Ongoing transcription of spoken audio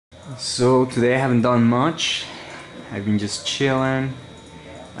So today I haven't done much. I've been just chilling,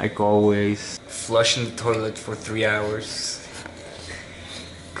 like always. Flushing the toilet for 3 hours.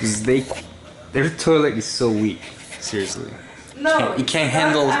 Cause their toilet is so weak. Seriously. No, you can't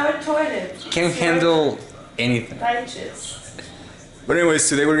handle our toilet. You can't handle anything. Digest. But anyways,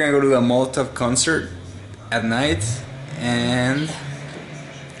 today we're gonna go to the Molotov concert at night, and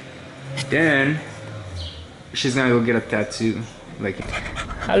then she's gonna go get a tattoo. Like,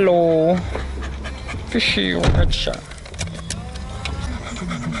 hello, fishy headshot.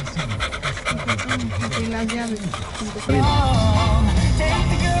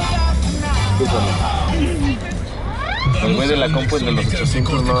 El güey de la compu de los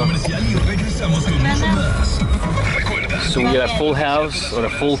 800 no. So we get a full house or a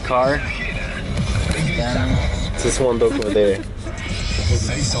full car. It's this one dog over there.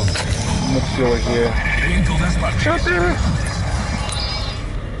 Let's go over here.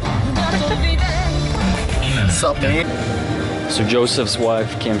 What's up, man? So Joseph's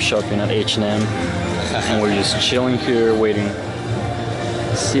wife came shopping at H&M, and we're just chilling here, waiting,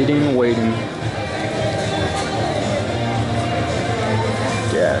 sitting, waiting.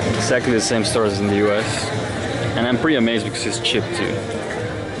 Yeah, exactly the same stores as in the US, and I'm pretty amazed because it's cheap too.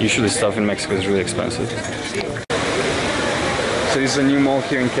 Usually stuff in Mexico is really expensive. So this is a new mall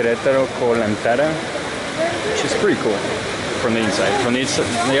here in Queretaro called Antara, which is pretty cool from the inside. From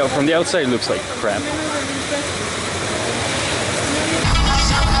the outside it looks like crap.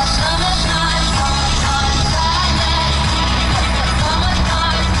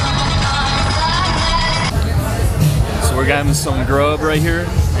 So we're having some grub right here.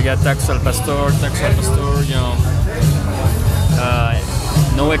 I got tacos al pastor, you know,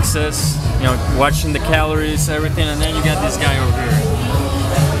 no excess, you know, watching the calories, everything, and then you got this guy over here.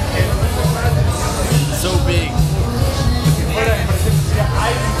 So big.